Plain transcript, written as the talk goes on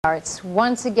Arts.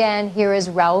 Once again, here is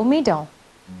Raul Midon.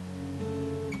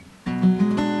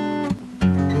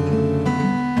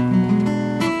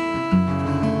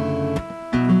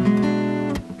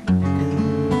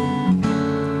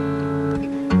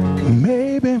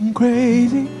 Maybe I'm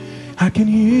crazy, I can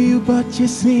hear you but you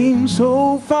seem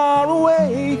so far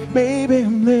away. Maybe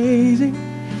I'm lazy,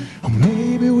 or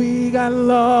maybe we got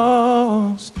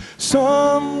lost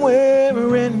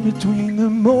somewhere in between the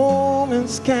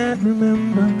moments. Can't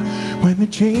remember when the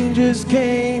changes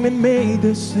came and made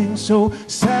this thing so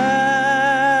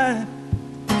sad.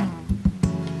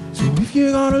 So if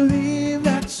you're gonna leave,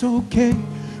 that's okay,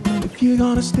 but if you're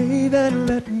gonna stay, then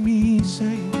let me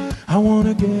say I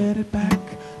wanna get it back,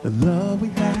 the love we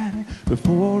had,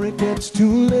 before it gets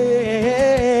too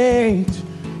late.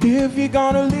 If you're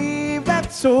gonna leave,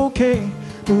 that's okay,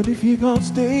 but if you're gonna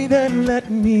stay, then let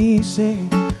me say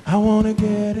I wanna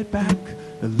get it back,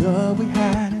 the love we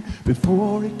had,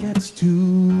 before it gets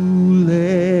too late.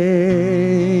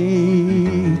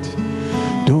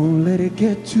 Don't let it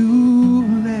get too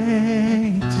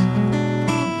late.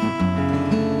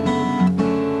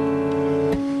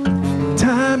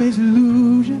 Time is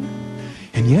illusion,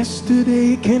 and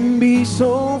yesterday can be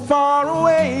so far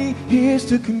away. Here's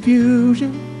to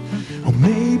confusion, or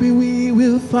maybe we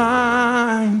will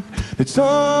find that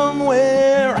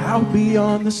somewhere out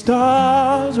beyond the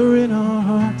stars or in our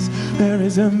hearts, there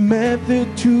is a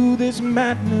method to this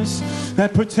madness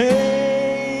that pertains.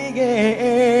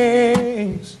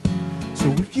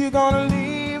 So if you're gonna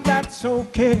leave, that's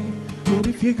okay, but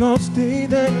if you're gonna stay,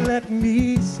 then let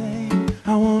me say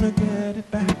I wanna get it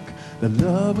back, the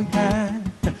love we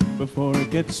had, before it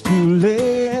gets too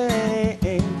late.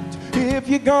 If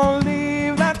you're gonna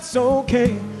leave, that's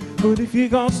okay, but if you're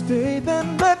gonna stay,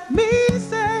 then let me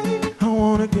say I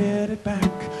wanna get it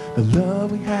back, the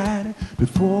love we had,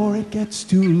 before it gets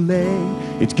too late.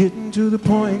 It's getting to the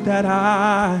point that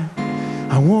I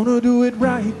wanna do it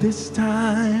right this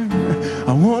time.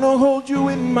 I wanna hold you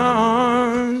in my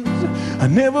arms, I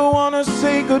never wanna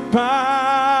say goodbye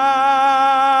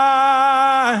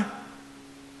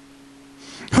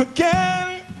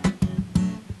again.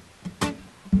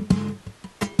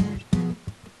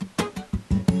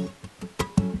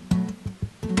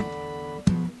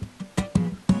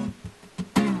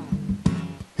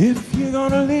 If you're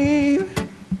gonna leave,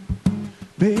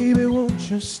 baby, won't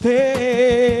you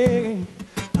stay?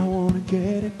 I wanna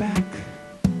get it back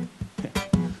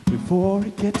before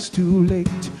it gets too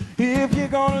late. If you're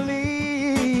gonna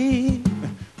leave,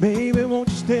 baby, won't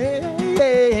you stay?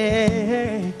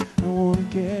 I wanna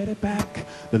get it back,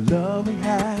 the love we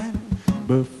had,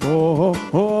 before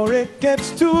it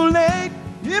gets too late.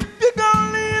 If you're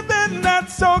gonna leave, then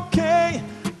that's okay.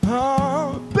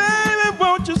 Oh, baby,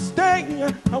 won't you stay?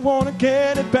 I wanna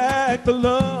get it back, the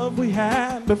love we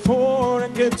had, before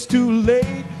it gets too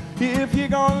late. If you're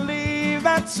gonna leave,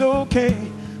 that's okay,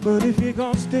 but if you're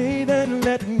gonna stay, then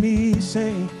let me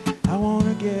say I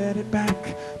wanna get it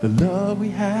back, the love we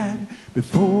had,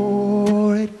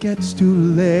 before it gets too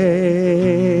late.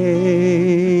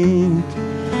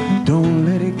 Don't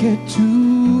let it get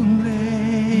too late.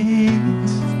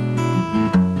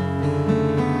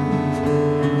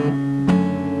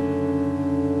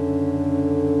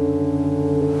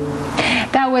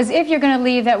 That was If You're Gonna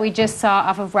Leave, that we just saw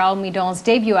off of Raul Midon's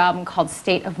debut album called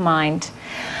State of Mind.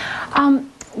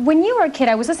 When you were a kid,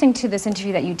 I was listening to this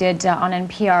interview that you did on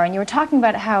NPR, and you were talking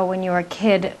about how when you were a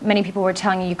kid, many people were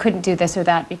telling you you couldn't do this or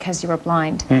that because you were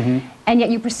blind. And yet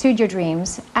you pursued your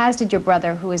dreams, as did your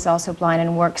brother, who is also blind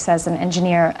and works as an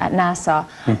engineer at NASA.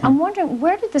 I'm wondering,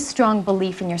 where did the strong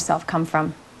belief in yourself come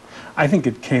from? I think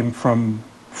it came from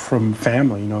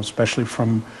family, you know, especially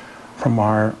from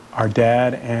our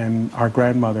dad and our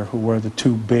grandmother, who were the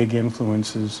two big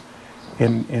influences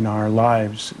in our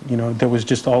lives. You know, there was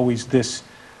just always this,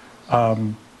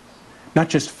 not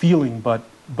just feeling, but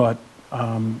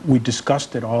we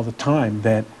discussed it all the time,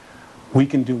 that we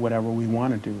can do whatever we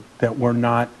want to do, that we're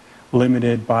not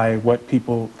limited by what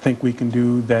people think we can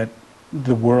do, that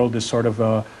the world is sort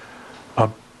of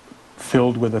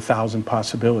filled with 1,000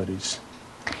 possibilities.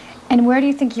 And where do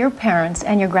you think your parents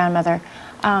and your grandmother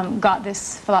got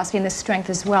this philosophy and this strength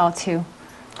as well to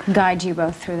guide you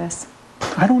both through this?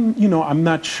 I don't, you know, I'm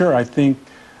not sure. I think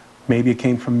maybe it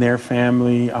came from their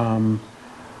family.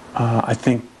 I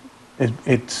think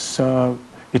it's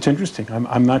interesting.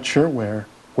 I'm not sure where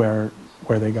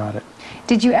they got it.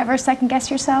 Did you ever second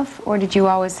guess yourself, or did you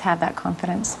always have that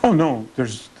confidence? Oh no,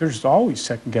 there's always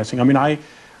second guessing. I mean,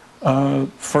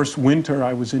 first winter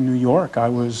I was in New York, I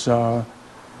was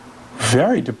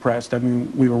very depressed. I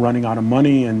mean, we were running out of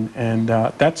money, and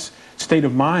that's State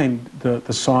of Mind,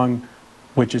 the song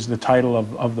which is the title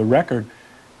of the record,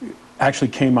 actually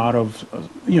came out of,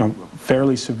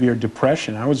 fairly severe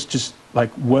depression. I was just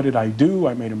like, what did I do?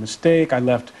 I made a mistake. I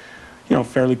left,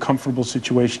 fairly comfortable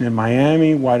situation in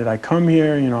Miami. Why did I come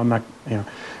here? I'm not,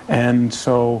 and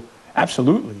so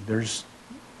absolutely, there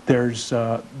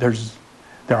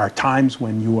are times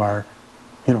when you are,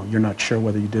 you're not sure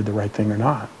whether you did the right thing or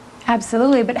not.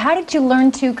 Absolutely, but how did you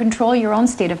learn to control your own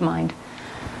state of mind?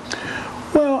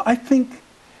 Well, I think,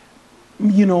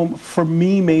 for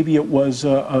me, maybe it was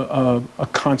a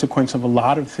consequence of a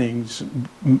lot of things.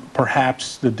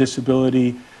 Perhaps the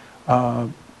disability,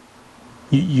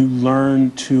 you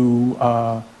learn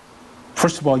to,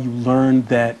 first of all, you learn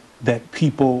that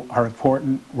people are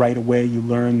important right away. You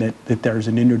learn that there's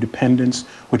an interdependence,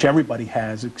 which everybody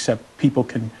has, except people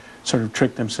can sort of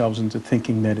trick themselves into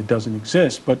thinking that it doesn't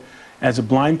exist. But as a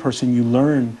blind person, you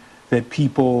learn that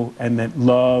people and that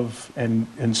love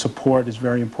and support is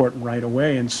very important right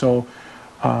away. And so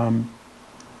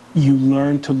you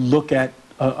learn to look at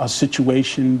a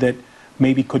situation that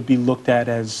maybe could be looked at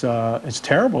as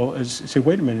terrible, as say,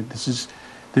 wait a minute, this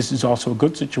is also a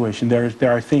good situation.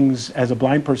 There are things as a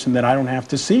blind person that I don't have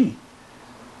to see.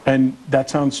 And that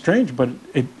sounds strange, but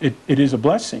it is a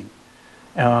blessing.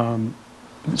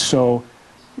 So,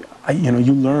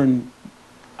 you learn,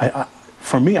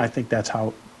 for me, I think that's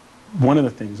how, one of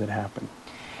the things that happened.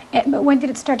 But when did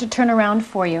it start to turn around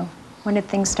for you? When did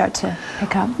things start to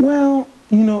pick up? Well,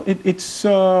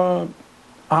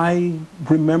 I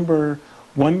remember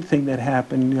one thing that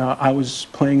happened. I was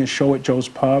playing a show at Joe's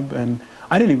Pub, and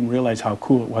I didn't even realize how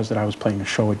cool it was that I was playing a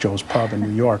show at Joe's Pub in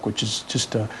New York, which is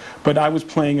just but I was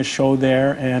playing a show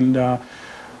there, and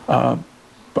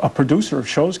a producer of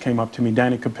shows came up to me,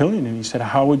 Danny Capillion, and he said,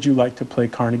 how would you like to play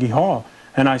Carnegie Hall?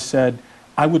 And I said,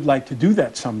 I would like to do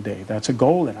that someday. That's a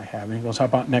goal that I have. And he goes, how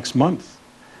about next month?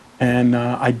 And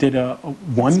I did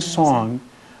one song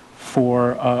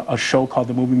for a show called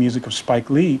The Movie Music of Spike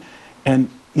Lee. And,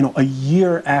 a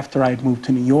year after I'd moved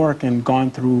to New York and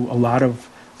gone through a lot of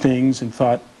things and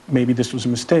thought maybe this was a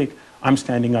mistake, I'm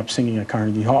standing up singing at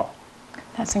Carnegie Hall.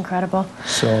 That's incredible.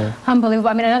 So unbelievable.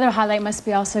 I mean, another highlight must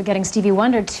be also getting Stevie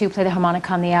Wonder to play the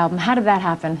harmonica on the album. How did that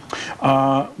happen?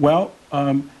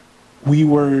 We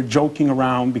were joking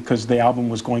around because the album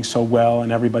was going so well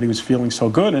and everybody was feeling so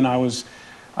good, and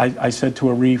I said to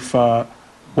Arif,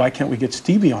 why can't we get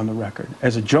Stevie on the record,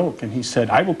 as a joke? And he said,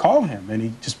 I will call him. And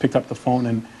he just picked up the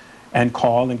phone and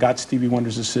called and got Stevie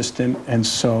Wonder's assistant. And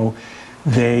so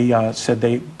they said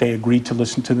they agreed to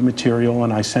listen to the material,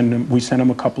 and we sent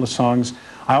him a couple of songs.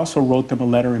 I also wrote them a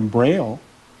letter in Braille.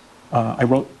 I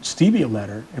wrote Stevie a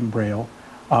letter in Braille,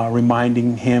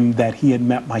 reminding him that he had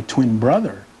met my twin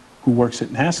brother, who works at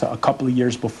NASA, a couple of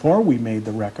years before we made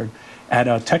the record, at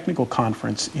a technical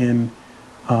conference in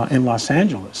Los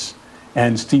Angeles.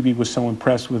 And Stevie was so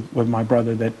impressed with my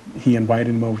brother that he invited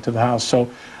him over to the house. So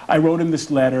I wrote him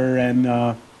this letter, and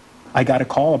I got a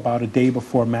call about a day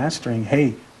before mastering,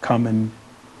 hey, come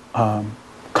to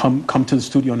the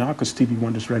studio now because Stevie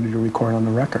Wonder's ready to record on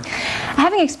the record.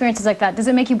 Having experiences like that, does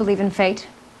it make you believe in fate?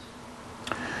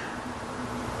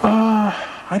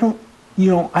 I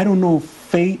don't know if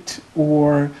fate,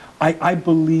 or I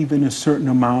believe in a certain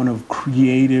amount of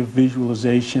creative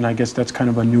visualization. I guess that's kind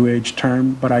of a new age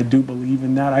term, but I do believe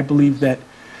in that. I believe that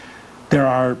there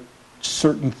are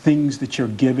certain things that you're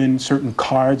given, certain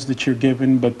cards that you're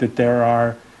given, but that there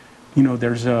are,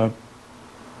 there's a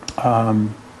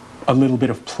little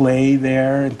bit of play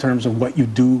there in terms of what you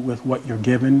do with what you're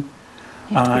given.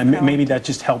 And maybe that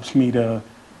just helps me to,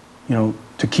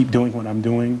 to keep doing what I'm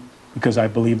doing, because I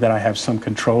believe that I have some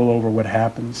control over what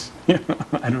happens.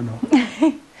 I don't know.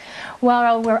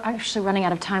 Well, we're actually running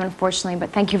out of time, unfortunately,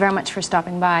 but thank you very much for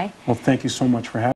stopping by. Well, thank you so much for having me.